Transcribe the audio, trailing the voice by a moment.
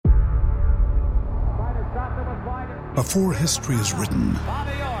Before history is written,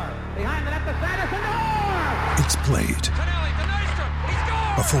 it's played.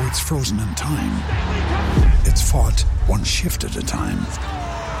 Before it's frozen in time, it's fought one shift at a time.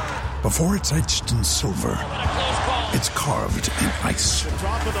 Before it's etched in silver, it's carved in ice.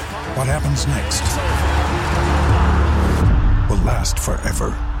 What happens next will last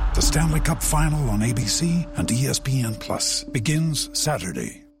forever. The Stanley Cup Final on ABC and ESPN Plus begins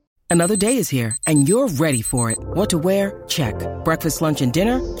Saturday. Another day is here, and you're ready for it. What to wear? Check. Breakfast, lunch, and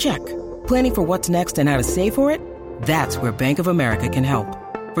dinner? Check. Planning for what's next and how to save for it? That's where Bank of America can help.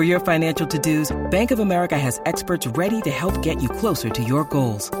 For your financial to-dos, Bank of America has experts ready to help get you closer to your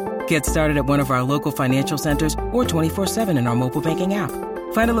goals. Get started at one of our local financial centers or 24/7 in our mobile banking app.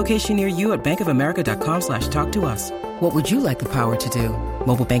 Find a location near you at bankofamerica.com/talktous. What would you like the power to do?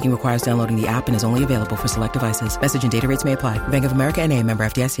 Mobile banking requires downloading the app and is only available for select devices. Message and data rates may apply. Bank of America N.A., member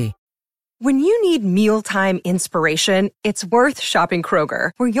FDIC. When you need mealtime inspiration, it's worth shopping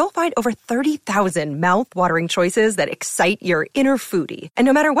Kroger, where you'll find over 30,000 mouth-watering choices that excite your inner foodie. And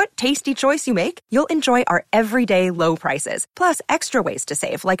no matter what tasty choice you make, you'll enjoy our everyday low prices, plus extra ways to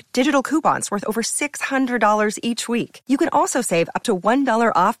save, like digital coupons worth over $600 each week. You can also save up to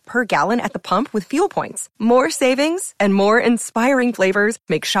 $1 off per gallon at the pump with fuel points. More savings and more inspiring flavors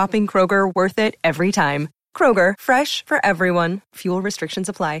make shopping Kroger worth it every time. Kroger, fresh for everyone. Fuel restrictions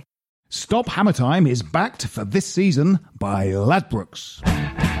apply. Stop Hammer Time is backed for this season by Ladbrokes.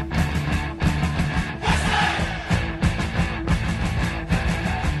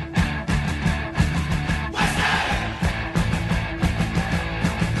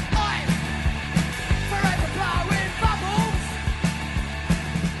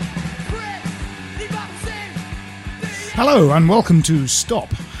 Hello and welcome to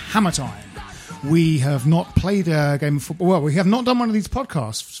Stop Hammer Time. We have not played a game of football. Well, we have not done one of these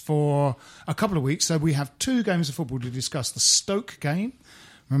podcasts for a couple of weeks, so we have two games of football to discuss. The Stoke game,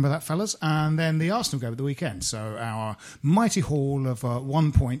 remember that, fellas? And then the Arsenal game at the weekend. So our mighty haul of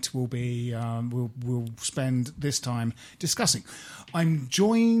 1 point will be we'll spend this time discussing. I'm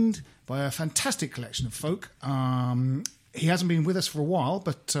joined by a fantastic collection of folk. He hasn't been with us for a while,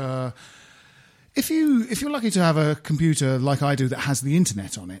 but If you're lucky to have a computer like I do that has the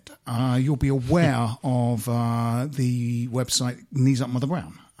internet on it, you'll be aware of the website Knees Up Mother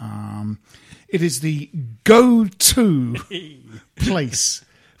Brown. It is the go-to place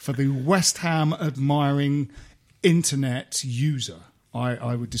for the West Ham admiring internet user.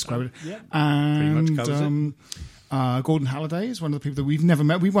 I would describe it. Yeah, and pretty much covers it. Gordon Halliday is one of the people that we've never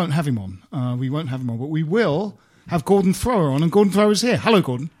met. We won't have him on. But we will have Gordon Thrower on, and Gordon Thrower is here. Hello,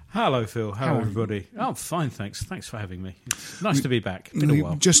 Gordon. Hello, Phil. Hello, everybody. Oh, fine, thanks. Thanks for having me. It's nice to be back. Been a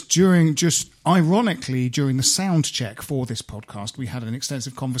while. Just ironically, during the sound check for this podcast, we had an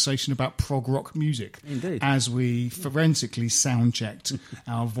extensive conversation about prog rock music. Indeed. As we forensically sound checked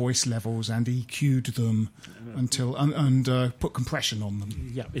our voice levels and EQ'd them until and put compression on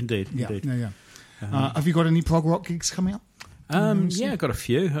them. Yeah, indeed. Yeah. Have you got any prog rock gigs coming up? Yeah, I've got a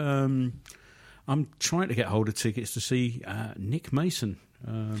few. I'm trying to get hold of tickets to see Nick Mason.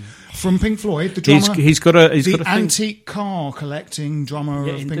 From Pink Floyd, the drummer. He's got a thing. Antique car collecting drummer of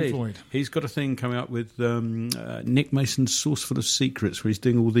indeed. Pink Floyd. He's got a thing coming up with Nick Mason's Source Full of Secrets, where he's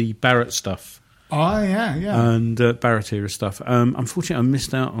doing all the Barrett stuff. Oh yeah. And Barrett era stuff. Unfortunately, I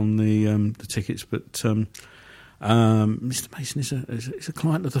missed out on the tickets, but Mr. Mason is a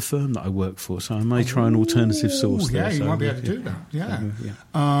client of the firm that I work for, so I may try an alternative source. Yeah, there, you might be able to do that. Yeah.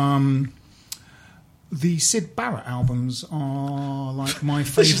 The Syd Barrett albums are like my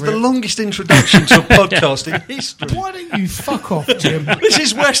favourite. This is the longest introduction to a podcast in history. Why don't you fuck off, Jim? This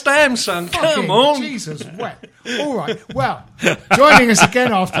is West Ham, son. Come on. Jesus, wet. All right. Well, joining us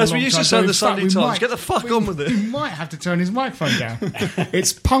again after as a long we used time, to say at the so in Sunday fact, Times, get the fuck on with it. We might have to turn his microphone down.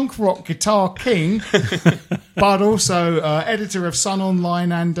 It's punk rock guitar king, but also editor of Sun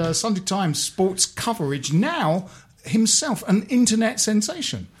Online and Sunday Times sports coverage. Now himself an internet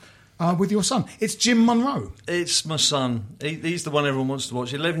sensation. With your son. It's Jim Munro. It's my son. He's the one everyone wants to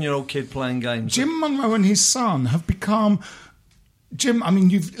watch. 11-year-old kid playing games. Jim Munro and his son have become... Jim, I mean,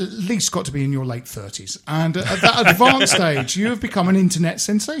 you've at least got to be in your late 30s. And at that advanced age, you have become an internet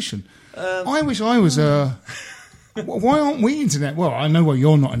sensation. I wish I was a... Why aren't we internet? Well, I know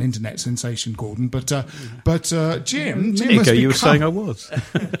you're not an internet sensation, Gordon, but Jim... Nico, you were saying I was.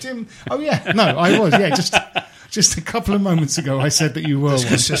 Jim... Oh, yeah. No, I was, yeah, Just a couple of moments ago, I said that you were. There's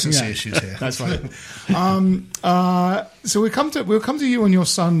consistency issues here. That's right. So we'll come to you on your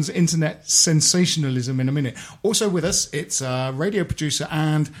son's internet sensationalism in a minute. Also with us, it's radio producer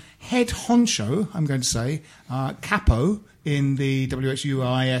and head honcho, I'm going to say, capo in the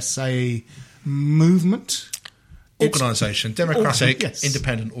WHUISA movement. organisation, democratic, yes.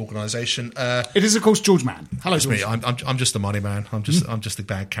 independent organisation. It is, of course, George Mann. Hello, It's George. me. I'm just the money man. I'm just the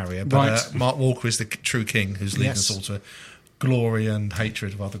bag carrier. But Right. Mark Walker is the true king who's leading Yes. us all to glory and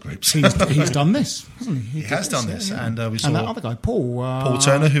hatred of other groups. He's done this, hasn't he? He has done this, and we saw And that other guy, Paul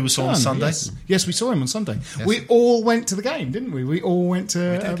Turner, who we saw on Turner, Sunday. Yes, we saw him on Sunday. Yes. We all went to the game, didn't we? We all went to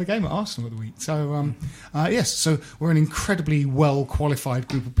the game at Arsenal at the week. So, yes, so we're an incredibly well qualified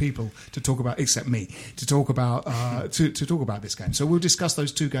group of people to talk about, except me, to talk about to talk about this game. So we'll discuss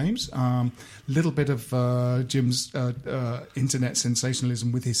those two games. Little bit of Jim's internet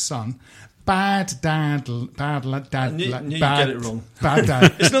sensationalism with his son. Bad dad. knew you'd Bad, get it wrong. Bad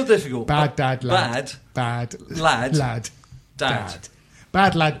dad. It's not difficult. Bad dad lad. Bad Bad lad. Dad.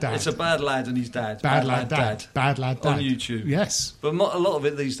 Bad lad dad. It's a bad lad and his dad. Bad lad dad. Bad lad dad. On YouTube. Yes. But a lot of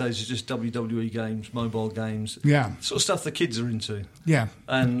it these days is just WWE games, mobile games. Yeah. Sort of stuff the kids are into. Yeah.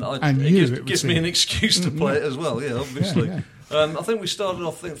 And it gives me an excuse to play it as well, yeah, obviously. Yeah. I think we started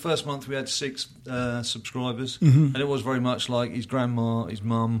off, the first month we had 6 subscribers, and it was very much like his grandma, his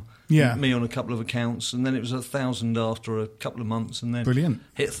mum, me on a couple of accounts, and then it was 1,000 after a couple of months, and then Brilliant.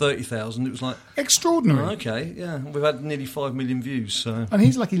 hit 30,000. It was like, Extraordinary. oh, okay, yeah, we've had nearly 5 million views, so... And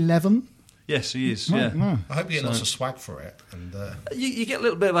he's like 11. Yes, he is, Right, yeah. wow. I hope you get lots of swag for it. And You get a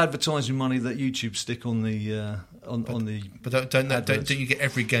little bit of advertising money that YouTube stick on the... but don't you get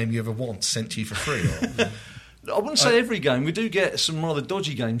every game you ever want sent to you for free? Or? I wouldn't say every game. We do get some rather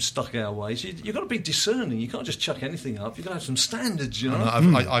dodgy games stuck our way. So you've got to be discerning. You can't just chuck anything up. You've got to have some standards, you know.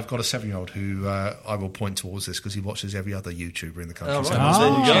 I've got a 7-year-old who I will point towards this because he watches every other YouTuber in the country. Oh, right.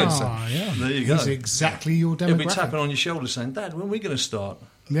 So There you go. Yeah. There you go. He's exactly your demographic. He'll be tapping on your shoulder saying, "Dad, when are we going to start?"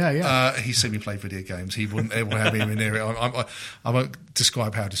 Yeah. He's seen me play video games. He wouldn't have me near it. I won't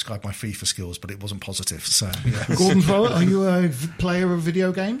describe how I describe my FIFA skills, but it wasn't positive. So, yeah. Gordon Thrower, are you a player of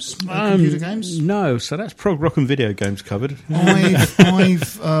video games? Computer games? No, so that's prog rock and video games covered. This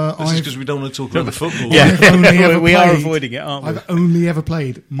is because we don't want to talk about the football. Yeah, we are avoiding it, aren't we? I've only ever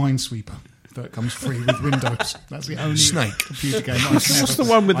played Minesweeper. That comes free with Windows. That's the only Snake. computer game I've What's the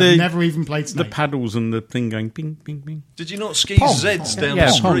one with I've never even played the Snake. paddles and the thing going bing, bing, bing? Did you not ski Pong. Zeds down Yeah,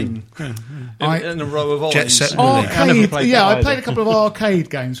 the screen Pong. in a row of Jet ollies? Set I never Arcade, played that I either. played a couple of arcade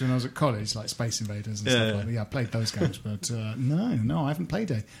games when I was at college, like Space Invaders and stuff Yeah. like that. Yeah, I played those games, but no, I haven't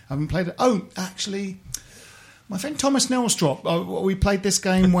played it. Oh, actually, my friend Thomas Nelstrop, we played this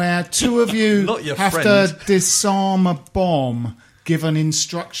game where two of you Not your have friend. to disarm a bomb given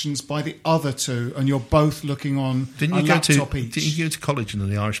instructions by the other two, and you're both looking on Didn't a you go laptop to each. Didn't you go to college in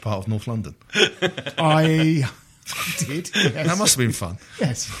the Irish part of North London? I did. Yes. That must have been fun.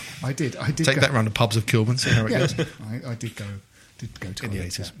 Yes, I did. Take go. that round the pubs of Kilburn, see how it Yeah, goes. I did go to In the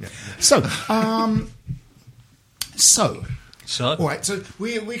college, 80s. yeah. Yeah. So, all right. So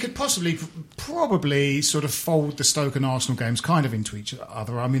we could probably sort of fold the Stoke and Arsenal games kind of into each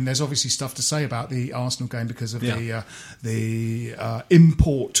other. I mean, there's obviously stuff to say about the Arsenal game because of the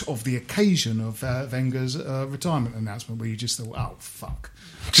import of the occasion of Wenger's retirement announcement, where you just thought, oh fuck.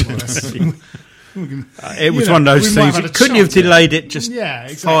 Well, It was one of those things. Couldn't you have delayed it just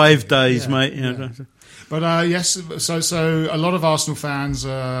 5 days, mate? You know. But yes, so a lot of Arsenal fans,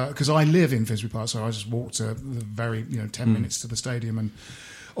 because I live in Finsbury Park, so I just walked the very 10 minutes to the stadium, and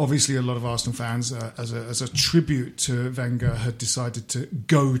obviously a lot of Arsenal fans, as a tribute to Wenger, had decided to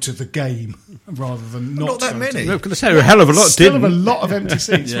go to the game rather than not that many. I was going to say a hell of a lot Still didn't. a lot of empty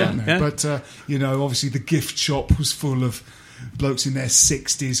seats, weren't there? Yeah. But obviously the gift shop was full of blokes in their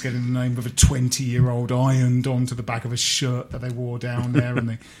 60s getting the name of a 20-year-old ironed onto the back of a shirt that they wore down there, and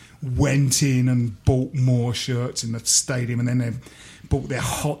they went in and bought more shirts in the stadium, and then they bought their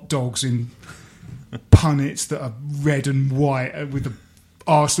hot dogs in punnets that are red and white with the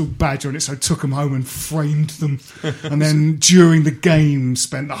Arsenal badge on it, so I took them home and framed them, and then during the game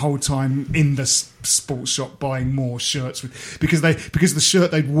spent the whole time in the sports shop buying more shirts because the shirt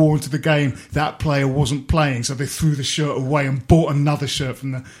they'd worn to the game, that player wasn't playing, so they threw the shirt away and bought another shirt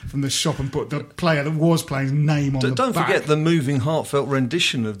from the shop and put the player that was playing's name on the back. Don't forget the moving, heartfelt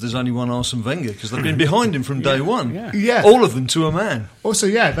rendition of "There's Only One Arsene Wenger" because they've been behind him from day one. Yeah. All of them to a man. Also,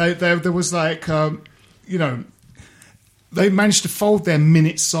 there was like they managed to fold their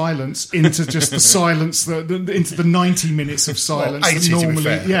minute silence into just the silence, into the 90 minutes of silence. Well, 80 that to be normally,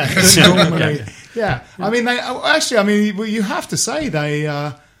 fair. yeah. I mean, you have to say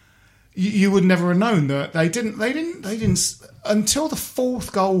they you would never have known that they didn't until the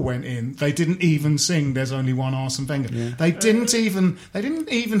fourth goal went in. They didn't even sing "There's Only One Arsene Wenger." Yeah. They didn't even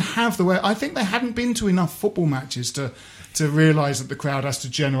have the way. I think they hadn't been to enough football matches to realise that the crowd has to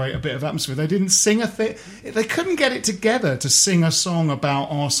generate a bit of atmosphere. They didn't sing a thing. They couldn't get it together to sing a song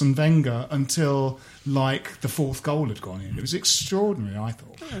about Arsene Wenger until like the fourth goal had gone in. It was extraordinary, I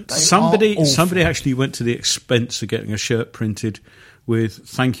thought. Somebody actually went to the expense of getting a shirt printed with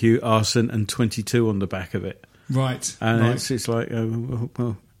 "Thank you, Arsene" and 22 on the back of it. Right. And it's like,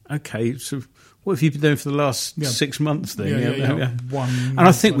 well, okay, so what have you been doing for the last 6 months then? Yeah. And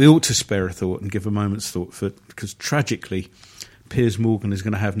I think we ought to spare a thought and give a moment's thought because tragically, Piers Morgan is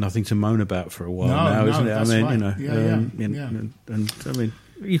going to have nothing to moan about for a while now, isn't it? That's And I mean,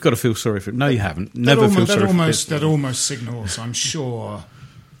 you've got to feel sorry for it. No, you haven't. Never feel sorry for Piers. That almost signals, I'm sure,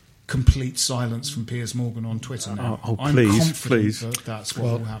 complete silence from Piers Morgan on Twitter now. I'm confident that that's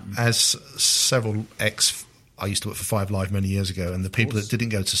what will happen. As several I used to work for 5 Live many years ago, and the people that didn't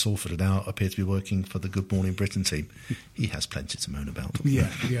go to Salford now appear to be working for the Good Morning Britain team. He has plenty to moan about. Yeah.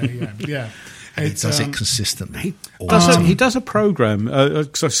 And he does it consistently. He does a programme,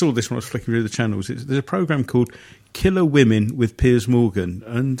 because I saw this when I was flicking through the channels. There's a programme called Killer Women with Piers Morgan.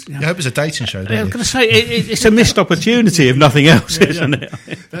 And I hope it's a dating show, don't you? I was going to say, it's a missed opportunity if nothing else, isn't it?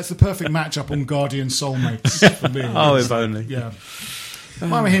 That's the perfect match-up on Guardian Soulmates for me. Oh, if only. Yeah.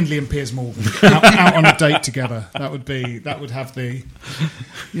 Myra Hindley and Piers Morgan out on a date together. That would have the.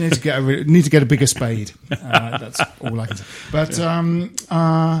 You need to get a bigger spade. That's all I can say. But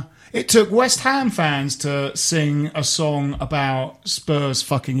it took West Ham fans to sing a song about Spurs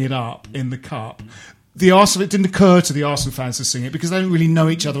fucking it up in the cup. It didn't occur to the Arsenal fans to sing it because they don't really know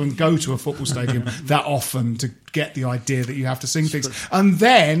each other and go to a football stadium that often to get the idea that you have to sing things. And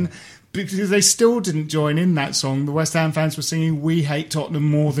then, because they still didn't join in that song, the West Ham fans were singing "We Hate Tottenham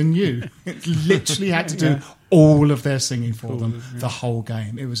More Than You." It literally had to do all of their singing for them the whole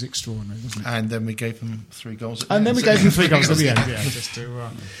game. It was extraordinary, wasn't it? And then we gave them 3 goals. And then we gave them 3 goals at the end. Yeah, just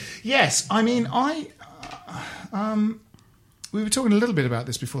to. Yes, I mean, we were talking a little bit about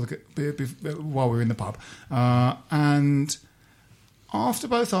this before while we were in the pub, and after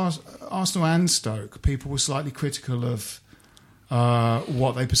both Arsenal and Stoke, people were slightly critical of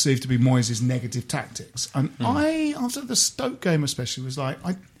what they perceived to be Moyes' negative tactics. And I, after the Stoke game especially, was like,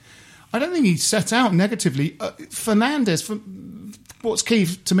 I don't think he set out negatively. Fernandes, what's key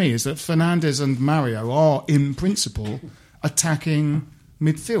to me is that Fernandes and Mario are, in principle, attacking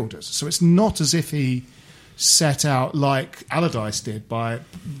midfielders. So it's not as if he set out like Allardyce did by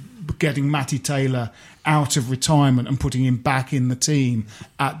getting Matty Taylor out of retirement and putting him back in the team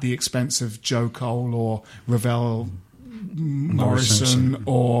at the expense of Joe Cole or Ravel Morrison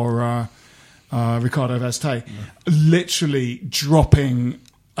or Ricardo Veste, literally dropping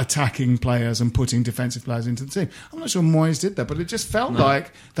attacking players and putting defensive players into the team. I'm not sure Moyes did that, but it just felt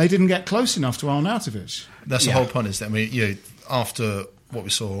like they didn't get close enough to Arnautovic. That's the whole point, is that, I mean, after what we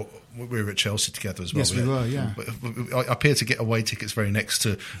saw, we were at Chelsea together as well. Yes, we were, yeah. I appear to get away tickets very next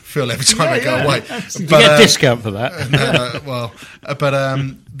to Phil every time I go away. You get a discount for that.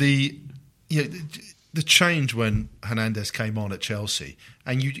 The change when Hernandez came on at Chelsea,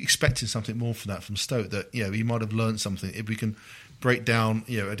 and you expected something more from that from Stoke, that he might have learned something. If we can break down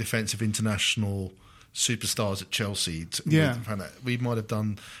a defensive international superstars at Chelsea, we might have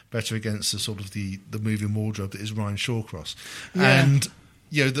done better against the sort of the moving wardrobe that is Ryan Shawcross. And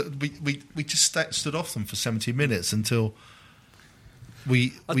we just stood off them for 70 minutes until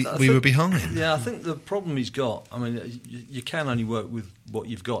we were behind. Yeah, I think the problem he's got, I mean, you can only work with what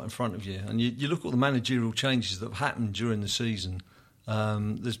you've got in front of you. And you look at the managerial changes that have happened during the season.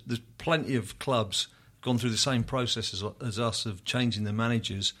 There's plenty of clubs gone through the same process as us of changing their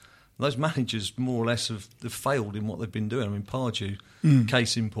managers. Those managers more or less have failed in what they've been doing. I mean, Pardew,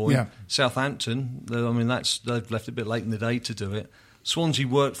 case in point. Yeah. Southampton, they've left it a bit late in the day to do it. Swansea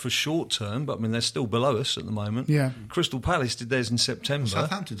worked for short term, but I mean, they're still below us at the moment. Yeah. Crystal Palace did theirs in September.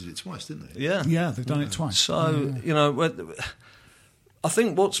 Southampton did it twice, didn't they? Yeah, they've done it twice. So, I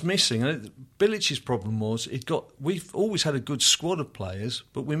think what's missing, Bilic's problem was we've always had a good squad of players,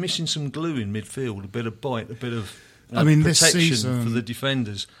 but we're missing some glue in midfield, a bit of bite, a bit of protection this season, for the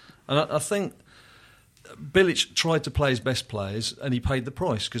defenders. And I think Bilic tried to play his best players, and he paid the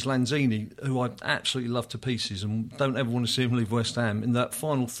price, because Lanzini, who I absolutely love to pieces and don't ever want to see him leave West Ham, in that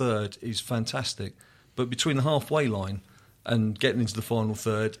final third is fantastic. But between the halfway line and getting into the final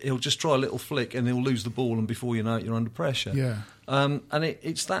third, he'll just try a little flick and he'll lose the ball, and before you know it, you're under pressure. Yeah. And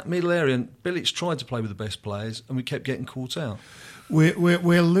it's that middle area, and Bilic tried to play with the best players, and we kept getting caught out.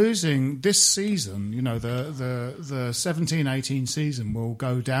 We're losing this season. You know, the 17-18 season will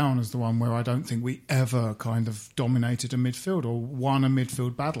go down as the one where I don't think we ever kind of dominated a midfield or won a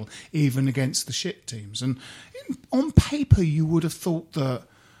midfield battle, even against the shit teams. And on paper, you would have thought that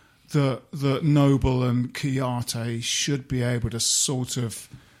Noble and Kouyaté should be able to sort of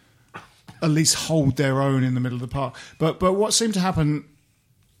at least hold their own in the middle of the park. But what seemed to happen,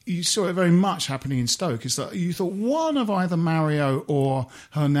 you saw it very much happening in Stoke, is that you thought one of either Mario or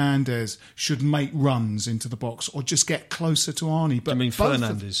Hernandez should make runs into the box or just get closer to Arnie. But I mean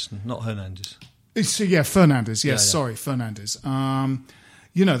Fernandes, not Hernandez. So, yeah, Fernandes. Yes, Yeah. sorry, Fernandes.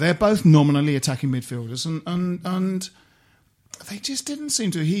 You know, they're both nominally attacking midfielders, and they just didn't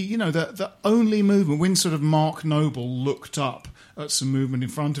seem to. The only movement when sort of Mark Noble looked up at some movement in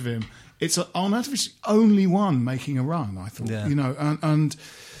front of him, it's on average only one making a run. I thought, Yeah.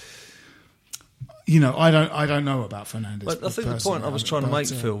 I don't know about Fernandes. But I think the point I was trying to make,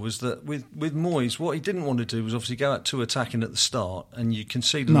 Phil, was that with Moyes, what he didn't want to do was obviously go out too attacking at the start, and you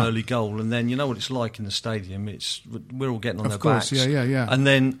concede an early goal, and then you know what it's like in the stadium. We're all getting on their backs. Yeah. And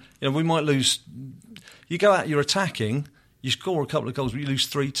then we might lose. You go out, you're attacking. You score a couple of goals, but you lose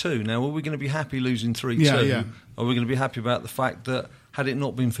 3-2. Now, are we going to be happy losing 3-2? Yeah. Are we going to be happy about the fact that had it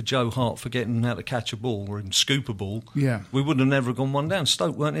not been for Joe Hart forgetting how to catch a ball or scoop a ball, we would have never gone one down.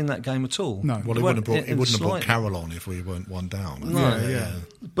 Stoke weren't in that game at all. No. Well, he wouldn't have brought Carroll on if we weren't one down. No,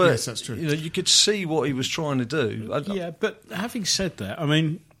 But yes, that's true. You could see what he was trying to do. But having said that, I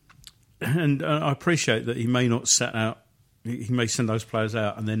mean, and I appreciate that he may not set out. He may send those players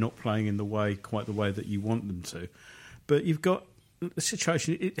out, and they're not playing in quite the way that you want them to. But you've got a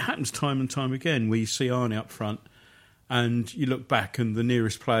situation, it happens time and time again, where you see Arnie up front and you look back and the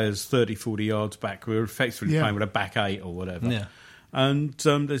nearest players 30, 40 yards back who are effectively playing with a back eight or whatever. Yeah. And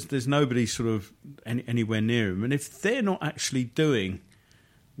there's nobody sort of anywhere near him. And if they're not actually doing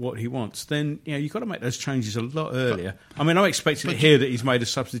what he wants, then you've got to make those changes a lot earlier. I mean, I'm expecting to hear that he's made a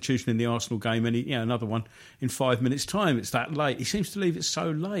substitution in the Arsenal game, and another one in 5 minutes' time. It's that late. He seems to leave it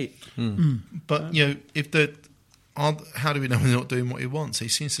so late. But how do we know he's not doing what he wants? He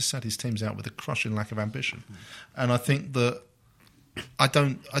seems to set his teams out with a crushing lack of ambition, and I think that I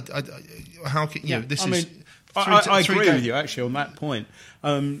agree with you actually on that point.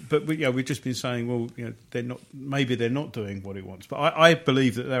 But we've just been saying, well, they're not. Maybe they're not doing what he wants. But I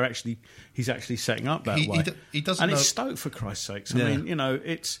believe that he's actually setting up that way. He doesn't. And know. it's Stoke, for Christ's sakes. I mean,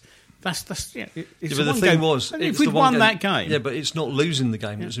 it's. That's but the thing was, if we'd won that game, but it's not losing the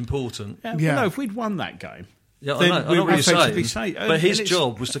game that's important. No, if we'd won that game. Yeah, then I know what you're saying. But his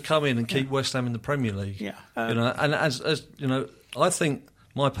job was to come in and keep West Ham in the Premier League. Yeah, and as I think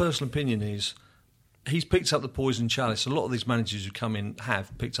my personal opinion is he's picked up the poison chalice. A lot of these managers who come in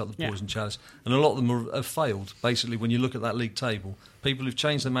have picked up the poison chalice, and a lot of them have failed. Basically, when you look at that league table, people who've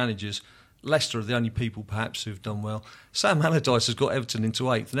changed their managers. Leicester are the only people perhaps who've done well. Sam Allardyce has got Everton into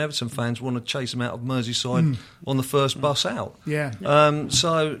 8th, and Everton fans want to chase him out of Merseyside on the first bus out. Yeah. I've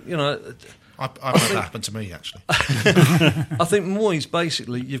had that happen to me, actually. I think Moyes,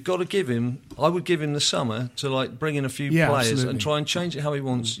 basically, you've got to give him... I would give him the summer to bring in a few players absolutely. and try and change it how he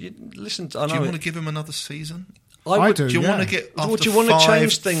wants. Do you want to give him another season? I do. Do you want to get after do you want to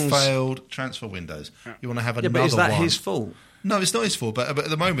change 5 things? Failed transfer windows? You want to have another but is that one? his fault? No, it's not his fault. But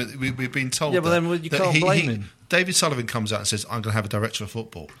at the moment, we've been told. Yeah, but then you can't blame him. David Sullivan comes out and says, "I'm going to have a director of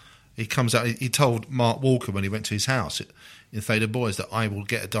football." He comes out. He told Mark Walker when he went to his house in Theta Boys that I will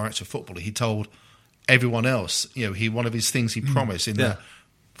get a director of football. He told everyone else, one of his things he promised in the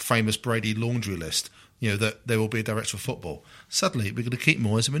famous Brady laundry list, that there will be a director of football. Suddenly, we're going to keep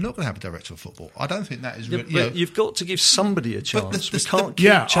Moyes and we're not going to have a director of football. I don't think that is really... But you've got to give somebody a chance. We can't keep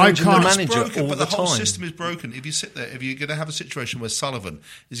Yeah, changing the manager broken, all but the the whole time. system is broken. If you sit there, if you're going to have a situation where Sullivan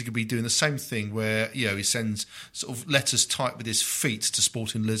is going to be doing the same thing where he sends sort of letters typed with his feet to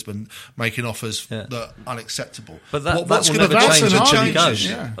Sporting Lisbon, making offers that are unacceptable. But that what's will going to never change until he changes? goes.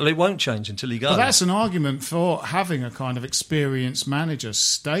 Yeah. Well, it won't change until he goes. But that's an argument for having a kind of experienced manager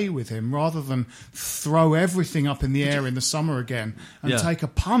stay with him rather than throw everything up in the air in the summer again and take a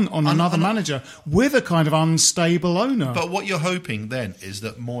punt on another manager with a kind of unstable owner. But what you're hoping then is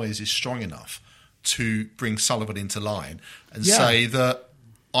that Moyes is strong enough to bring Sullivan into line and say that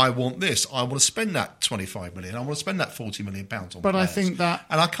I want this, I want to spend that 25 million, I want to spend that 40 million pounds on But players. I think that...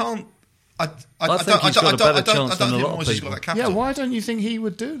 And I can't I think he's got a better chance than a lot of Moyes has people. got that capital. Yeah, why don't you think he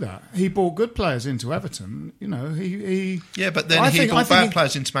would do that? He brought good players into Everton. You know, he Yeah, but he brought bad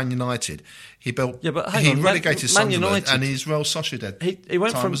players into Man United. He relegated Man Sunderland, United, and his Real Sociedad he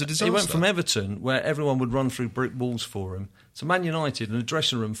went time from was a disaster. he went from Everton, where everyone would run through brick walls for him, to Man United in a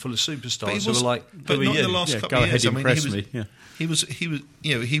dressing room full of superstars who were like, but not in the last couple of years. He was losing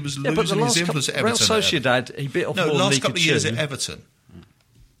his influence at Everton. Real Sociedad, he bit off more than last he couple could of years chew. at Everton.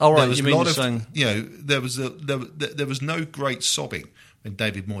 Oh, right, There was you a mean lot saying... there was no great sobbing when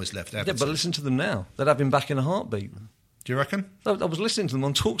David Moyes left Everton. Yeah, but listen to them now. They'd have him back in a heartbeat. Do you reckon? I was listening to them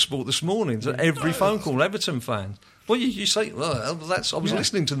on TalkSport this morning. To every phone call, Everton fans. Well, you say, well, I was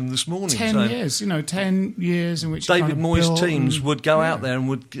listening to them this morning. 10 years, 10 years in which David Moyes teams would go out there and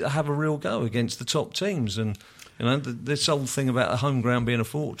would have a real go against the top teams. And this whole thing about a home ground being a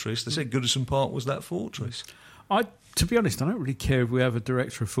fortress, they said Goodison Park was that fortress. To be honest, I don't really care if we have a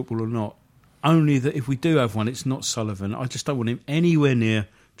director of football or not. Only that if we do have one, it's not Sullivan. I just don't want him anywhere near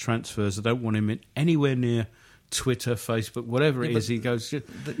transfers. I don't want him anywhere near Twitter, Facebook, whatever it is. He goes.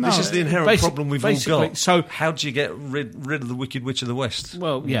 This is the inherent problem we've all got. So, how do you get rid of the Wicked Witch of the West?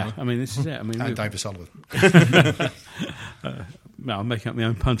 Well, yeah. I mean, this is it. I mean, and David Sullivan. No, I'm making up my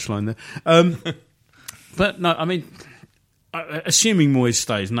own punchline there. But no, I mean, assuming Moyes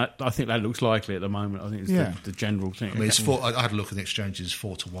stays, and I think that looks likely at the moment. I think it's the general thing. I mean, I had a look at the exchanges,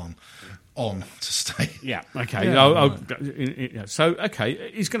 4-1 on to stay. Yeah. Okay. So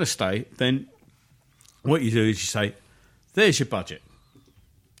okay, he's going to stay. Then what you do is you say, "There's your budget,"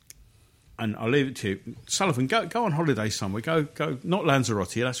 and I'll leave it to you, Sullivan. Go on holiday somewhere. Go. Not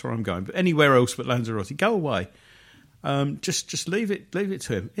Lanzarote. That's where I'm going. But anywhere else but Lanzarote. Go away. Just leave it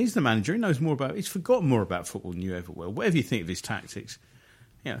to him. He's the manager. He knows more about. He's forgotten more about football than you ever will. Whatever you think of his tactics,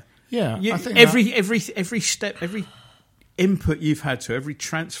 I think every step, every input you've had to every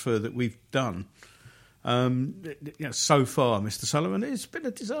transfer that we've done. So far, Mr. Sullivan, it's been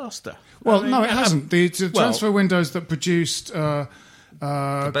a disaster. Well, no, it hasn't. The transfer windows that produced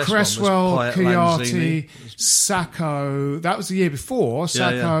Cresswell, Chiarti, Sacco. That was the year before.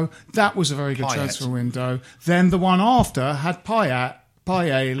 Sacco, that was a very good transfer window. Then the one after had Payet,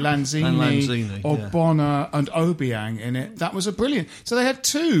 Lanzini, Ogbonna and Obiang in it. That was a brilliant. So they had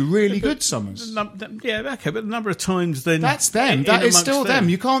two really good summers. But the number of times then... That's them. That is still them.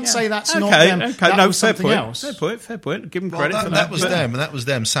 You can't say that's not them. Okay, that was fair something point. else. Fair point. Give them credit for that. That was them, and that was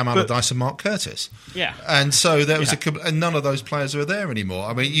them, Sam Allardyce and Mark Curtis. Yeah. And so there was and none of those players are there anymore.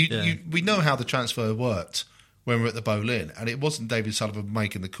 I mean, we know how the transfer worked when we were at the Boleyn, and it wasn't David Sullivan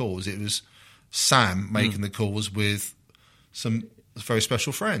making the calls. It was Sam making the calls with some very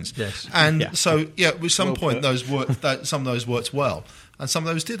special friends. Yes. And so, with some point, some of those worked well, and some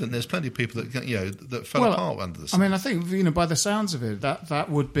of those didn't. There's plenty of people that fell apart under the sun. I mean, I think by the sounds of it, that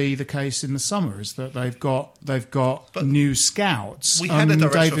would be the case in the summer. Is that they've got new scouts. We had a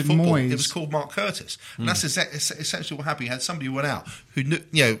director David of football. Moyes. It was called Mark Curtis, and that's essentially what happened. You had somebody who went out who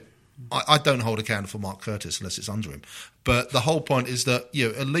knew. I don't hold a candle for Mark Curtis unless it's under him. But the whole point is that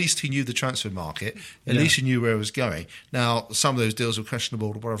at least he knew the transfer market. At least he knew where it was going. Now, some of those deals were questionable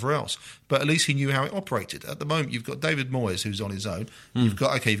or whatever else, but at least he knew how it operated. At the moment, you've got David Moyes who's on his own. You've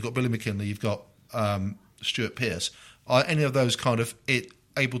got Billy McKinley. You've got Stuart Pearce. Are any of those kind of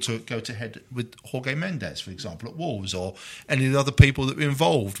able to go to head with Jorge Mendes, for example, at Wolves, or any of the other people that were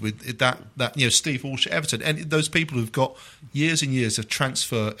involved with that Steve Walsh at Everton, and those people who've got years and years of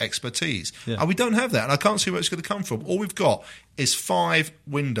transfer expertise. And we don't have that, and I can't see where it's going to come from. All we've got is 5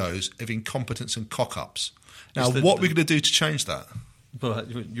 windows of incompetence and cock-ups. Now, what are we going to do to change that? But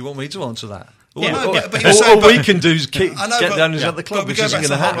you want me to answer that? All we can do is get the owners at the club, which isn't going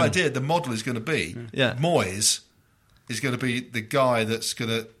to happen. The whole idea, the model is going to be Moyes is going to be the guy that's going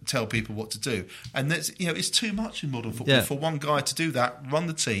to tell people what to do, and that's it's too much in modern football for one guy to do that, run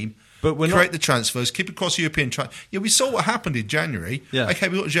the team, but create the transfers, keep across European. We saw what happened in January. Okay,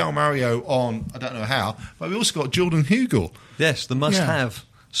 we got João Mario on, I don't know how, but we also got Jordan Hugill. Yes, the must-have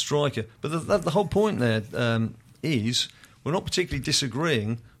striker. But the whole point there is we're not particularly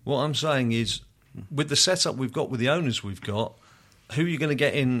disagreeing. What I'm saying is, with the setup we've got, with the owners we've got, who are you going to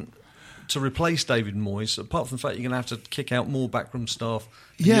get in to replace David Moyes, apart from the fact you're going to have to kick out more backroom staff,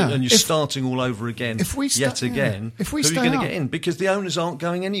 and you're starting all starting all over again again. If we who are you going to get in? Because the owners aren't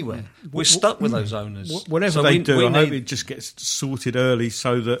going anywhere. We're stuck with those owners. Whatever they do, I hope it just gets sorted early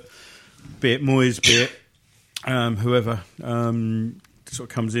so that, be it Moyes, be it whoever sort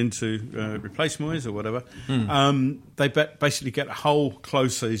of comes in to replace Moyes or whatever, they basically get a whole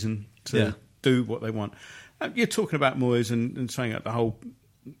close season to do what they want. You're talking about Moyes and saying that the whole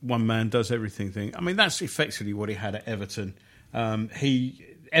one man does everything thing. I mean, that's effectively what he had at Everton.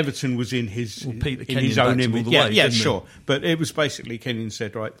 Everton was in his Well, Peter in his Kenyon own backed him all image. the Yeah, way, yeah, didn't he? sure. But it was basically Kenyon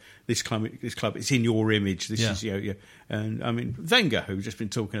said, right, this club, it's in your image. This is and I mean Wenger, who's just been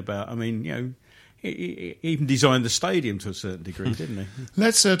talking about. I mean, he even designed the stadium to a certain degree, didn't he?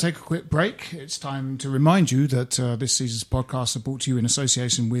 Let's take a quick break. It's time to remind you that this season's podcasts are brought to you in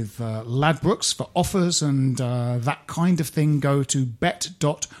association with Ladbrokes. For offers and that kind of thing, go to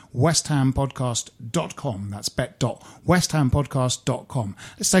bet.westhampodcast.com. That's bet.westhampodcast.com.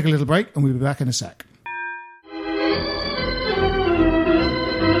 Let's take a little break and we'll be back in a sec.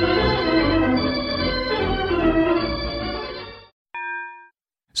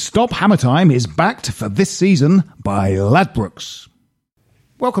 Stop Hammer Time is backed for this season by Ladbrokes.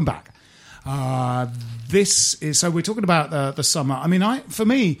 Welcome back. This is so we're talking about the summer. I mean, for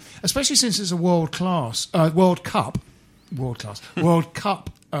me, especially since it's a World Cup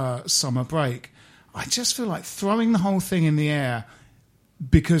summer break, I just feel like throwing the whole thing in the air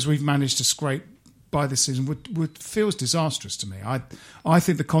because we've managed to scrape by this season would feels disastrous to me. I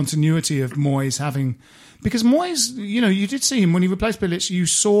think the continuity of Moyes having. Because Moyes, you did see him when he replaced Bilic. You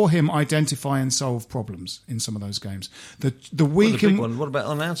saw him identify and solve problems in some of those games. The week in one. What about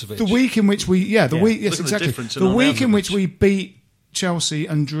Arnautovic? The week in which we, the week in which we beat Chelsea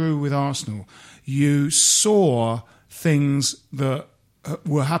and drew with Arsenal, you saw things that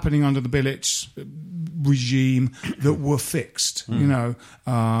were happening under the Bilic regime that were fixed.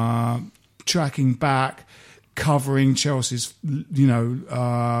 Tracking back. Covering Chelsea's,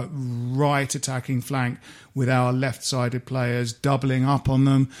 right attacking flank with our left-sided players, doubling up on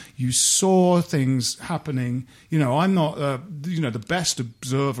them. You saw things happening. I'm not, the best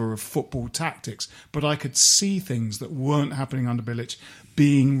observer of football tactics, but I could see things that weren't happening under Bilic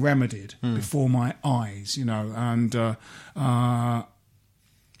being remedied before my eyes. And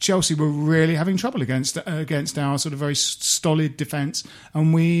Chelsea were really having trouble against our sort of very stolid defence,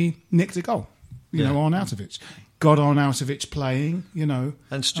 and we nicked a goal. Arnautovic. Got Arnautovic playing,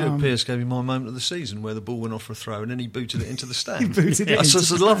 And Stuart Pearce gave me my moment of the season where the ball went off for a throw and then he booted it into the stand. I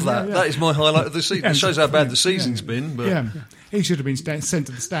just love that. Yeah. That is my highlight of the season. It shows how bad the season's been. But he should have been sent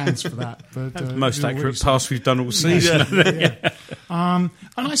to the stands for that. But that's the most accurate pass we've done all season. And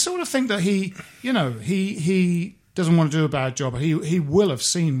I sort of think that he doesn't want to do a bad job, but he will have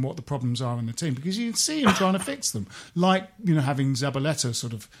seen what the problems are in the team because you can see him trying to fix them. Like, having Zabaleta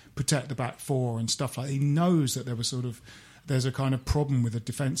sort of protect the back four and stuff like that. He knows that there's a kind of problem with the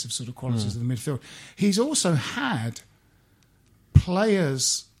defensive sort of qualities of the midfield. He's also had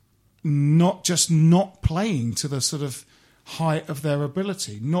players not playing to the sort of height of their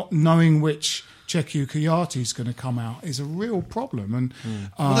ability, not knowing which Cheku Kayati is going to come out is a real problem. And,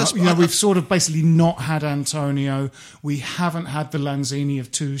 we've sort of basically not had Antonio. We haven't had the Lanzini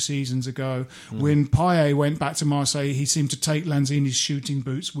of 2 seasons ago. When Payet went back to Marseille, he seemed to take Lanzini's shooting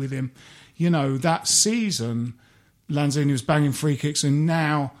boots with him. That season, Lanzini was banging free kicks, and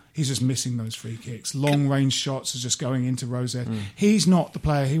now he's just missing those free kicks. Long-range shots are just going into Rosette. He's not the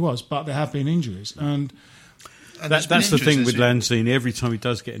player he was, but there have been injuries. And that's the thing with Lanzini. Every time he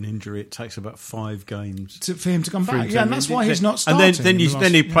does get an injury, it takes about 5 games for him to come back. Yeah, and that's why he's not starting. And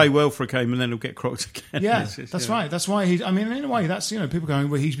then he play well for a game, and then he'll get crocked again. Yeah, that's right. That's why he. I mean, in a way, that's people going,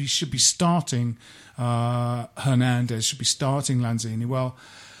 well, he should be starting Hernandez, should be starting Lanzini. Well,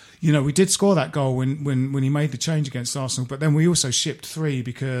 we did score that goal when he made the change against Arsenal, but then we also shipped 3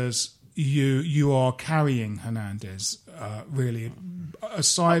 because you are carrying Hernandez really.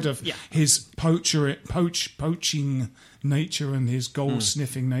 Aside of his poaching nature and his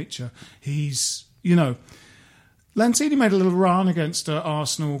goal-sniffing nature, he's, Lanzini made a little run against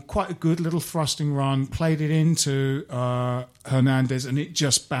Arsenal, quite a good little thrusting run, played it into Hernandez, and it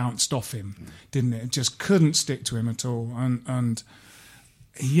just bounced off him, didn't it? It just couldn't stick to him at all. And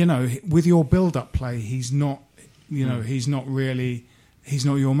with your build-up play, he's not, he's not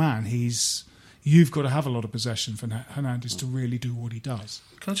your man. You've got to have a lot of possession for Hernandez to really do what he does.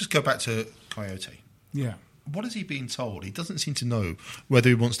 Can I just go back to Coyote? Yeah. What is he being told? He doesn't seem to know whether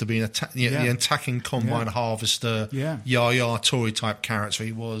he wants to be the attacking combine harvester, Yaya Toure type character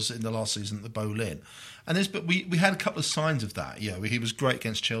he was in the last season at the Boleyn. And we had a couple of signs of that. He was great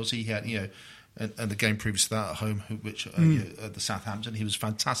against Chelsea. He had and the game previous to that at home, which the Southampton, he was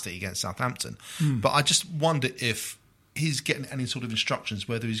fantastic against Southampton. But I just wonder if he's getting any sort of instructions,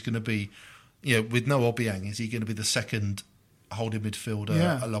 whether he's going to be, with no Obiang, is he going to be the second holding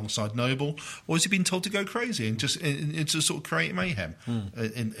midfielder alongside Noble, or has he been told to go crazy and just sort of create mayhem,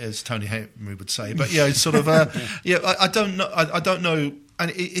 as Tony Henry would say? But it's sort of I don't know. I don't know, and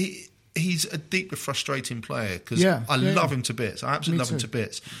he's a deeply frustrating player because I love him to bits. I absolutely love him to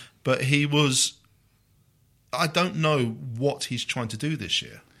bits, but he was I don't know what he's trying to do this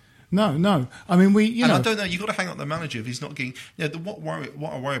year. No. I mean, I don't know. You've got to hang up the manager if he's not getting.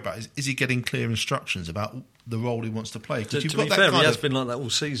 What I worry about is he getting clear instructions about the role he wants to play? To be fair, he has been like that all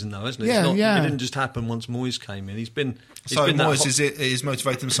season, though, hasn't he? It didn't just happen once Moyes came in. Moyes is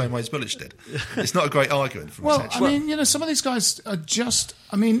motivated the same way as Bilic did. It's not a great argument from I mean, some of these guys are just.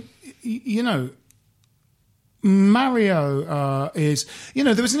 I mean, Mario is, there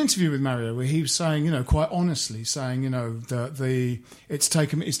was an interview with Mario where he was saying, quite honestly saying, that it's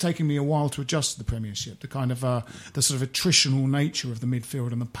taken me a while to adjust to the Premiership, the kind of the sort of attritional nature of the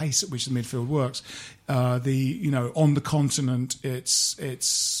midfield and the pace at which the midfield works. On the continent,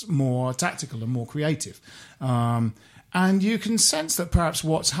 it's more tactical and more creative. And you can sense that perhaps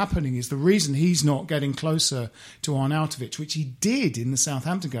what's happening is the reason he's not getting closer to Arnautovic, which he did in the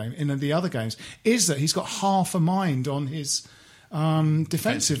Southampton game, in the other games, is that he's got half a mind on his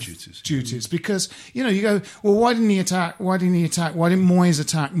defensive duties. Because, you go, well, why didn't he attack? Why didn't Moyes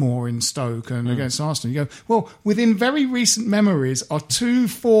attack more in Stoke and against Arsenal? You go, well, within very recent memories are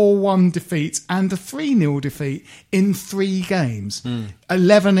 2-4-1 defeats and a 3-0 defeat in 3 games.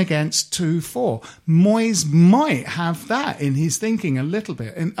 11 against 2-4. Moyes might have that in his thinking a little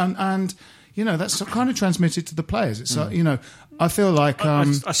bit. And that's kind of transmitted to the players. It's I feel like I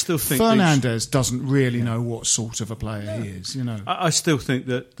still think Fernandes doesn't really know what sort of a player he is. I still think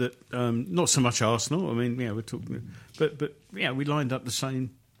that not so much Arsenal. I mean, we're talking, but we lined up the same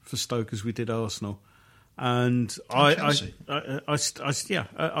for Stoke as we did Arsenal, and I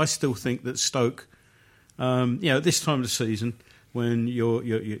still think that Stoke, at this time of the season when you're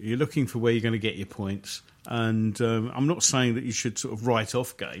looking for where you're going to get your points, and I'm not saying that you should sort of write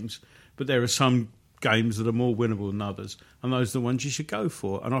off games, but there are some games that are more winnable than others, and those are the ones you should go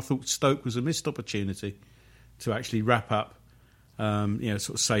for. And I thought Stoke was a missed opportunity to actually wrap up, sort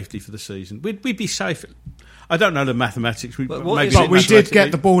of safety for the season. We'd be safe. I don't know the mathematics, but we did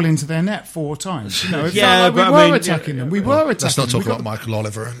get the ball into their net 4 times. We were attacking them. We were attacking. Let's not talk about Michael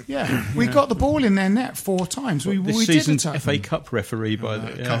Oliver. We got the ball in their net 4 times. We did attack FA Cup referee by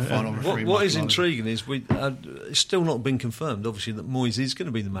the final referee. What is intriguing is it's still not been confirmed. Obviously, that Moyes is going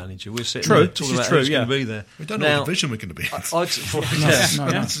to be the manager. We're sitting there talking about who's going to be there. We don't know what division we're going to be in.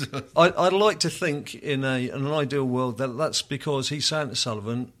 I'd like to think in an ideal world that's because he's saying to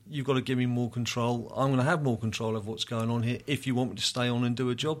Sullivan, you've got to give me more control. I'm going to have more control of what's going on here if you want me to stay on and do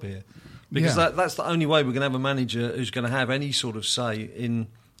a job here. Because that's the only way we're going to have a manager who's going to have any sort of say in,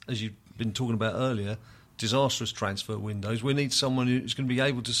 as you've been talking about earlier, disastrous transfer windows. We need someone who's going to be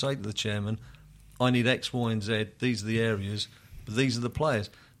able to say to the chairman, I need X, Y and Z, these are the areas, but these are the players.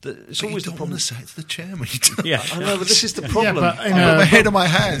 It's always the problem. Want to say it to the chairman. I know, but this is the problem. I'm the head of my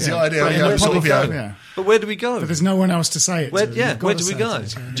hands. The idea. But where do we go? But there's no one else to say it. Where do we go?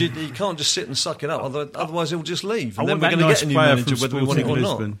 You can't just sit and suck it up. Otherwise, he'll just leave, and then we're going to get a new manager whether we want it or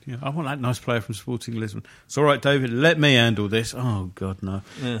not. I want that nice player from Sporting Lisbon. It's all right, David. Let me handle this. Oh God, no.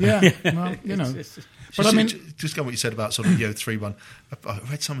 Well, But I mean, just go on what you said about sort of 3-1. I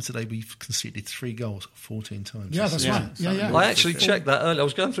read somewhere today we've conceded 3 goals 14 times. Yeah, that's right. Yeah. I actually checked that earlier. I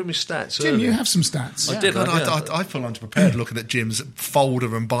was going through my stats. Jim, earlier. you have some stats. I did. I feel underprepared looking at Jim's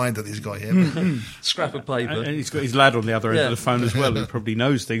folder and binder that he's got here. Scrap of paper. And he's got his lad on the other end of the phone as well, who probably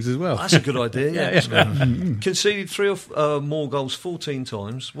knows things as well. That's a good idea. Conceded 3 or more goals 14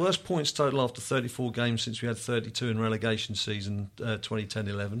 times. Worst points total after 34 games since we had 32 in relegation season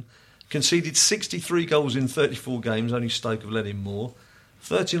 2010-11. Conceded 63 goals in 34 games, only Stoke have let in more.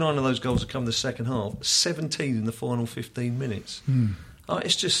 39 of those goals have come in the second half, 17 in the final 15 minutes.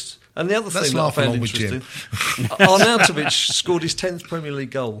 It's just... And the other thing that I found interesting, Arnautovic scored his 10th Premier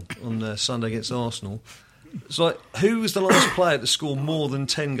League goal on Sunday against Arsenal. It's like, who was the last player to score more than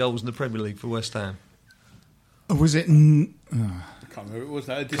 10 goals in the Premier League for West Ham? Was it... I can't remember who it was.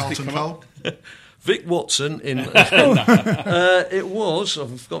 Carlton Cole? Vic Watson in it was,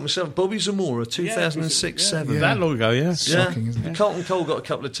 I've forgotten myself, Bobby Zamora 2006-7. That long ago, Shocking, isn't it? Carlton Cole got a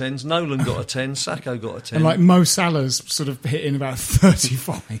couple of 10s, Nolan got a 10, Sacco got a 10. And like Mo Salah's sort of hitting about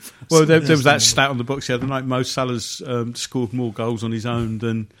 35. Well, there was that stat on the box the other night. Mo Salah's scored more goals on his own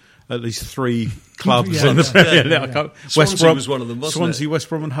than at least 3 clubs in the Premier League. Swansea was one of them, wasn't Swansea, it? West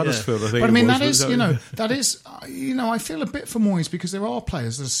Brom and Huddersfield, I think. But I mean, that is, I feel a bit for Moyes because there are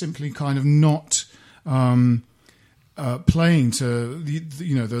players that are simply kind of not playing to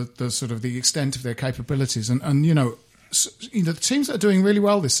the sort of the extent of their capabilities, and the teams that are doing really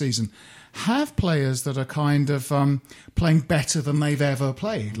well this season have players that are kind of playing better than they've ever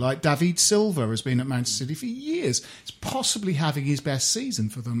played. Like David Silva has been at Manchester City for years. He's possibly having his best season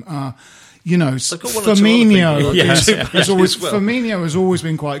for them. Firmino Firmino has always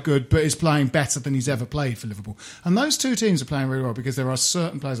been quite good, but is playing better than he's ever played for Liverpool. And those two teams are playing really well because there are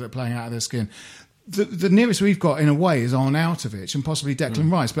certain players that are playing out of their skin. The nearest we've got in a way is Arnautovic and possibly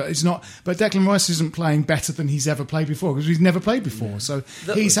Declan Rice, but it's not. But Declan Rice isn't playing better than he's ever played before because he's never played before. So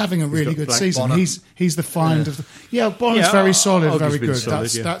he's having a really good season. Bonner. He's the find of the Bonner's very solid, very good. Solid,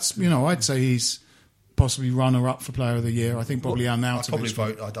 that's I'd say he's possibly runner-up for Player of the Year. I think probably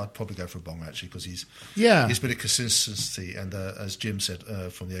Arnautovic. I'd probably go for Bonner actually because he's been a consistency, and as Jim said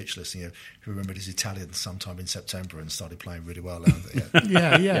from the H list, he remembered his Italian sometime in September and started playing really well.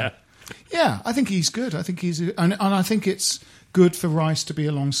 Yeah, I think he's good. I think and I think it's good for Rice to be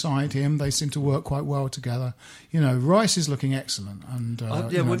alongside him. They seem to work quite well together. Rice is looking excellent, and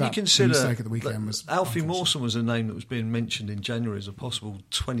when you consider mistake at the weekend was Alfie Mawson was a name that was being mentioned in January as a possible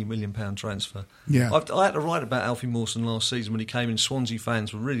 £20 million transfer. Yeah, I had to write about Alfie Mawson last season when he came in. Swansea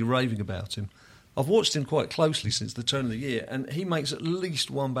fans were really raving about him. I've watched him quite closely since the turn of the year, and he makes at least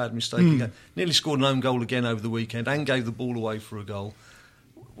one bad mistake again. Nearly scored an own goal again over the weekend and gave the ball away for a goal.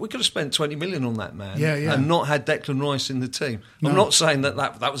 We could have spent 20 million on that man and not had Declan Rice in the team. No. I'm not saying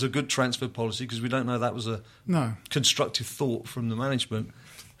that was a good transfer policy because we don't know that was a constructive thought from the management.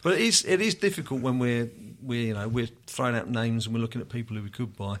 But it is difficult when we're throwing out names and we're looking at people who we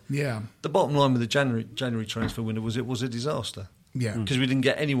could buy. Yeah. The bottom line with the January transfer window was it was a disaster. Yeah. Because we didn't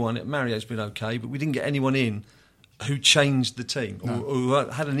get anyone. Mario's been okay, but we didn't get anyone in who changed the team or who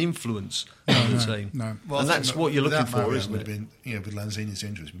had an influence on the team. No. Well, and that's what you're looking for, isn't it? Been, with Lanzini's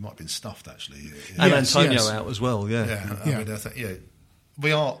injuries, we might have been stuffed, actually. And Antonio out as well, I think,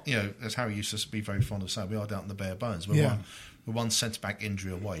 we are, as Harry used to be very fond of saying, we are down to the bare bones. We're one centre-back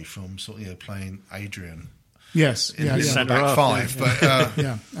injury away from playing Adrian. Yes, in the back five. But,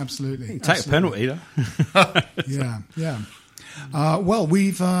 yeah, absolutely. Take a penalty, though. Yeah. Well,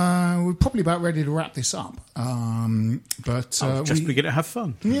 we're probably about ready to wrap this up. But just begin to have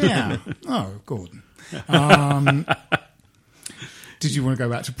fun. Yeah. Oh, Gordon. Did you want to go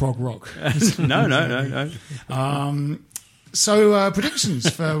back to prog rock? No. So predictions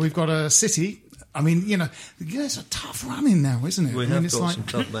for we've got a City. I mean, it's a tough run in now, isn't it? We have got some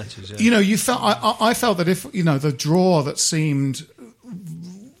tough matches. Yeah. You felt. I felt that if the draw that seemed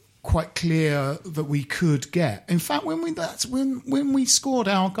quite clear that we could get. In fact, when we scored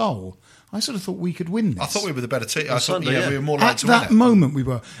our goal, I sort of thought we could win this. I thought we were the better team. I thought we were more likely to win. At that moment, we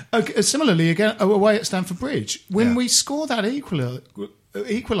were. Okay, similarly, again away at Stamford Bridge, when we scored that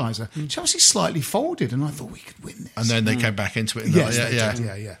equaliser, Chelsea slightly folded, and I thought we could win this. And then they came back into it.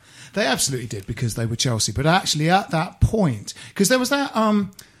 Yeah. They absolutely did because they were Chelsea. But actually, at that point, because there was that.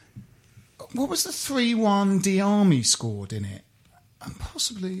 What was the 3-1 Diarmi scored in it? And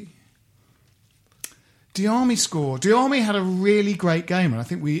possibly Diarmi scored. Diarmi had a really great game, and I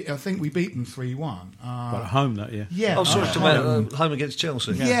think we beat them 3-1. At home that year. Yeah. Oh, sorry, home against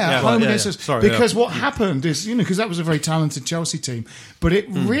Chelsea. Home against us. Sorry, because what happened is, because that was a very talented Chelsea team, but it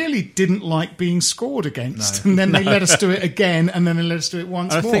really didn't like being scored against, and then they let us do it again, and then they let us do it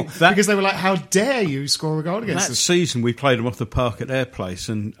once more because they were like, "How dare you score a goal against us?" That season, we played them off the park at their place,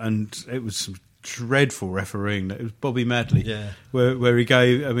 and it was some dreadful refereeing. It was Bobby Madley, where he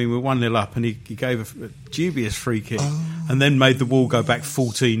gave. I mean, we're 1-0 up, and he gave a dubious free kick, and then made the wall go back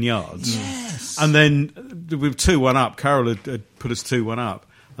 14 yards. Yes, and then we were 2-1 up. Carroll had put us 2-1 up,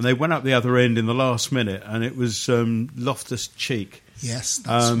 and they went up the other end in the last minute, and it was Loftus-Cheek. Yes,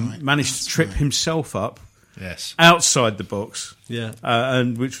 that's right. Managed to trip himself up. Yes, outside the box. Yeah,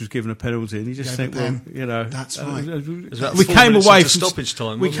 and which was given a penalty, and you just think, that's right. We came away from stoppage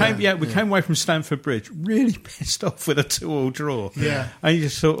time. We came away from Stamford Bridge really pissed off with a 2-2 draw. Yeah, and you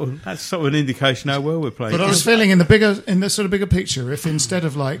just that's sort of an indication how well we're playing. But I was feeling in the sort of bigger picture, if instead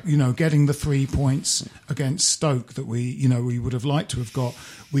of getting the 3 points against Stoke that we would have liked to have got,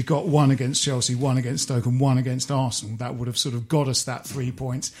 we got one against Chelsea, one against Stoke, and one against Arsenal. That would have sort of got us that 3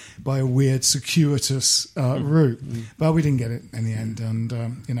 points by a weird circuitous route, but we didn't get it in the end. And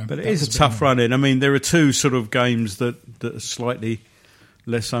but it is a tough run in. I mean, there are two sort of games that are slightly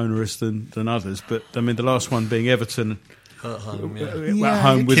less onerous than others. But I mean, the last one being Everton at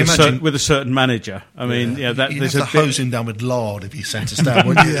home with a certain manager. I mean, you'd have to hose him down with lard if he sent us down,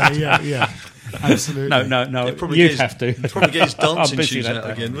 wouldn't you? Yeah. Absolutely. No. He'd You'd have to. He'd probably get his dancing busy shoes that out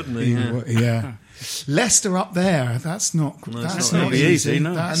day. again, wouldn't he? Yeah. Leicester up there. That's not it's not easy,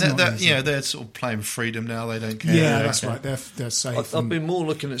 no. That's And not easy. they're sort of playing freedom now. They don't care. Yeah, that's right. They're safe. I've been more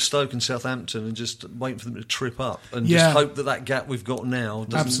looking at Stoke and Southampton and just waiting for them to trip up and Yeah. just hope that gap we've got now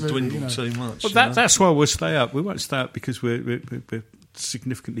doesn't Absolutely, dwindle too much. Well, that's why we'll stay up. We won't stay up because we're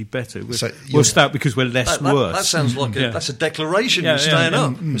significantly better. So We'll stay up because we're less worse. That sounds like that's a declaration. Yeah, You're staying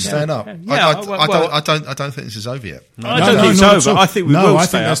up. We're staying up. Yeah, I don't think this is over yet. I don't think it's not over. at all. I think we No, will I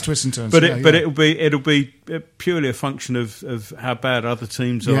stay think up. there's twists and turns. But Yeah, it'll be purely a function of how bad other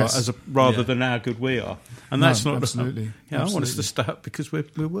teams are, Yes. rather than how good we are. And that's not absolutely. I want us to stay up because we're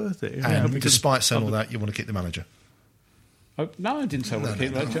worth it. And despite saying all that, you want to keep the manager. No, I didn't say I want to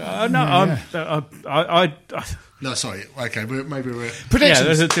keep that. No, sorry. Okay, maybe we're... Predictions. Yeah,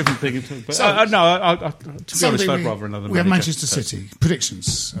 there's a different thing. But So- to be honest, I'd rather another. We have manager. Manchester City.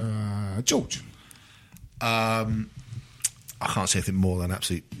 Predictions. George. I can't say anything more than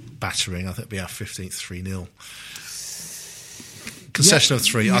absolute battering. I think it'll be our 15th 3-0. Concession of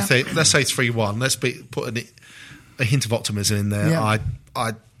 3. Yeah. I think, let's say 3-1. Let's put a hint of optimism in there. Yeah.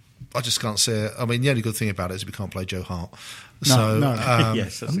 I just can't see it. I mean, the only good thing about it is we can't play Joe Hart. No, So, no.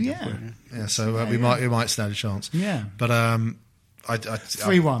 Yes, that's a good Yeah. point, yeah, so we might stand a chance. Yeah. But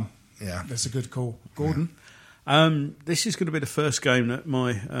 3-1. Yeah. That's a good call. Gordon. This is going to be the first game that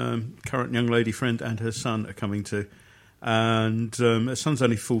my current young lady friend and her son are coming to. And her son's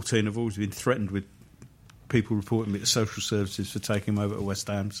only 14. I've always been threatened with people reporting me to social services for taking him over to West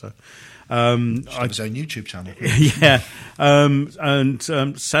Ham. So, Should have his own YouTube channel. yeah.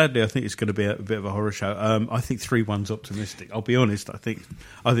 And sadly, I think it's going to be a bit of a horror show. I think 3-1's optimistic. I'll be honest. I think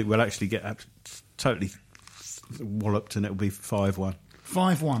we'll actually get totally walloped, and it'll be 5-1.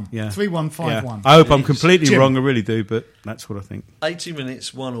 5-1. Yeah. 3-1, 5-1. Yeah. I hope I'm completely Jim. wrong. I really do, but that's what I think. 80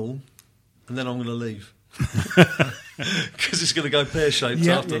 minutes, 1-1, and then I'm going to leave. Because it's going to go pear-shaped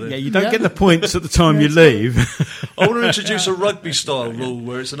after this. Yeah, you don't get the points at the time you leave. I want to introduce a rugby-style rule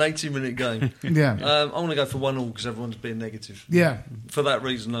where it's an 80-minute game. Yeah. I want to go for 1-1 because everyone's being negative. Yeah. For that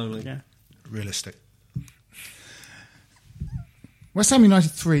reason only. Yeah. Realistic. West Ham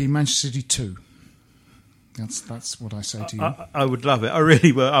United 3, Manchester City 2. That's what I say to you. I would love it. I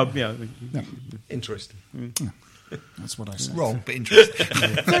really will. Yeah. Interesting. That's what I say. Wrong, but interesting.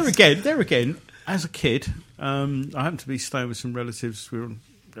 There again, as a kid, I happened to be staying with some relatives. We were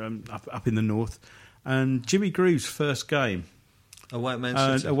up in the north, and Jimmy Grieve's first game Away at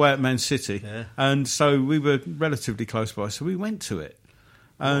Man City. away at Man City, Yeah. and so we were relatively close by, so we went to it.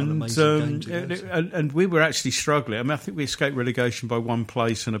 an amazing game to go to. And we were actually struggling. I mean, I think we escaped relegation by 1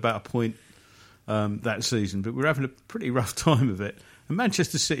 place and about a point that season, but we were having a pretty rough time of it. And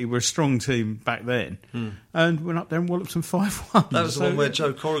Manchester City were a strong team back then, and went up there and walloped them 5-1. That was the one where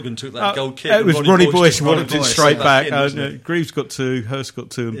Joe Corrigan took that goal kick. It was and Ronnie Boyce just walloped it Boyce straight sent back. in, wasn't it? Greaves got 2, Hurst got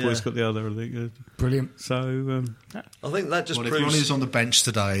 2, and Yeah. Boyce got the other, I think. Brilliant. So, I think that just Well, if proves... Ronnie's on the bench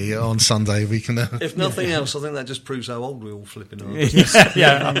today, on Sunday, we can... If nothing else, I think that just proves how old we all flipping are.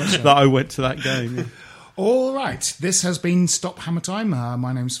 that I went to that game. Yeah. All right. This has been Stop Hammer Time.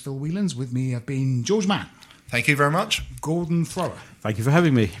 My name's Phil Whelans. With me have been George Mann, Thank you very much. Gordon Thrower, Thank you for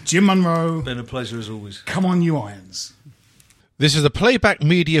having me. Jim Munro. Been a pleasure as always. Come on, you Irons. This is a Playback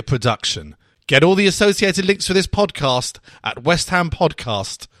Media production. Get all the associated links for this podcast at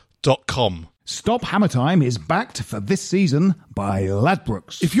westhampodcast.com. Stop Hammer Time is backed for this season by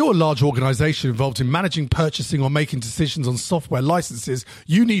Ladbrokes. If you're a large organisation involved in managing, purchasing or making decisions on software licenses,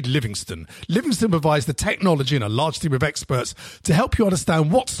 you need Livingston. Livingston provides the technology and a large team of experts to help you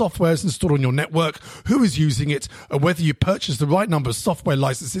understand what software is installed on your network, who is using it, and whether you purchase the right number of software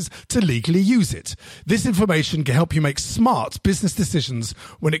licenses to legally use it. This information can help you make smart business decisions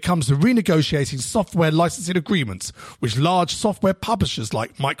when it comes to renegotiating software licensing agreements with large software publishers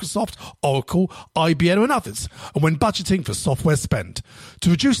like Microsoft, Oracle, IBM and others, and when budgeting for software spend. To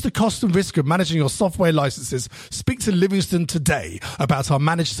reduce the cost and risk of managing your software licenses, speak to Livingston today about our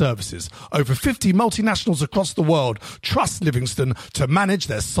managed services. Over 50 multinationals across the world trust Livingston to manage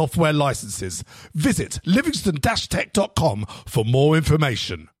their software licenses. Visit livingston-tech.com for more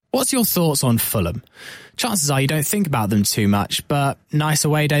information. What's your thoughts on Fulham? Chances are you don't think about them too much, but nice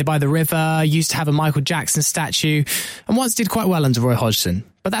away day by the river, used to have a Michael Jackson statue, and once did quite well under Roy Hodgson.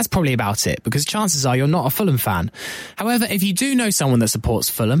 But that's probably about it, because chances are you're not a Fulham fan. However, if you do know someone that supports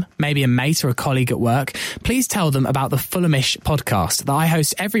Fulham, maybe a mate or a colleague at work, please tell them about the Fulhamish podcast that I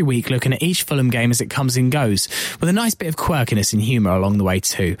host every week, looking at each Fulham game as it comes and goes, with a nice bit of quirkiness and humour along the way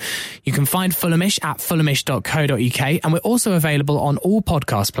too. You can find Fulhamish at fulhamish.co.uk, and we're also available on all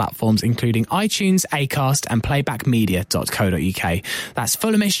podcast platforms, including iTunes, Acast and playbackmedia.co.uk. That's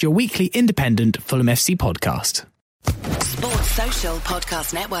Fulhamish, your weekly independent Fulham FC podcast. Sports Social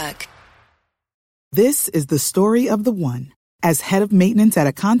Podcast Network. This is the story of the one. As head of maintenance at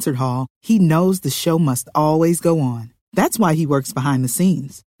a concert hall, he knows the show must always go on. That's why he works behind the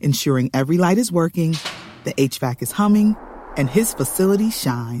scenes, ensuring every light is working, the HVAC is humming, and his facility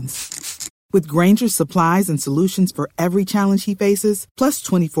shines. With Grainger's supplies and solutions for every challenge he faces, plus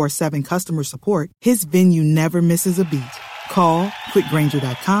 24/7 customer support, his venue never misses a beat. Call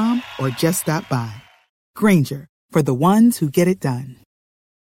quickgrainger.com or just stop by. Grainger, for the ones who get it done.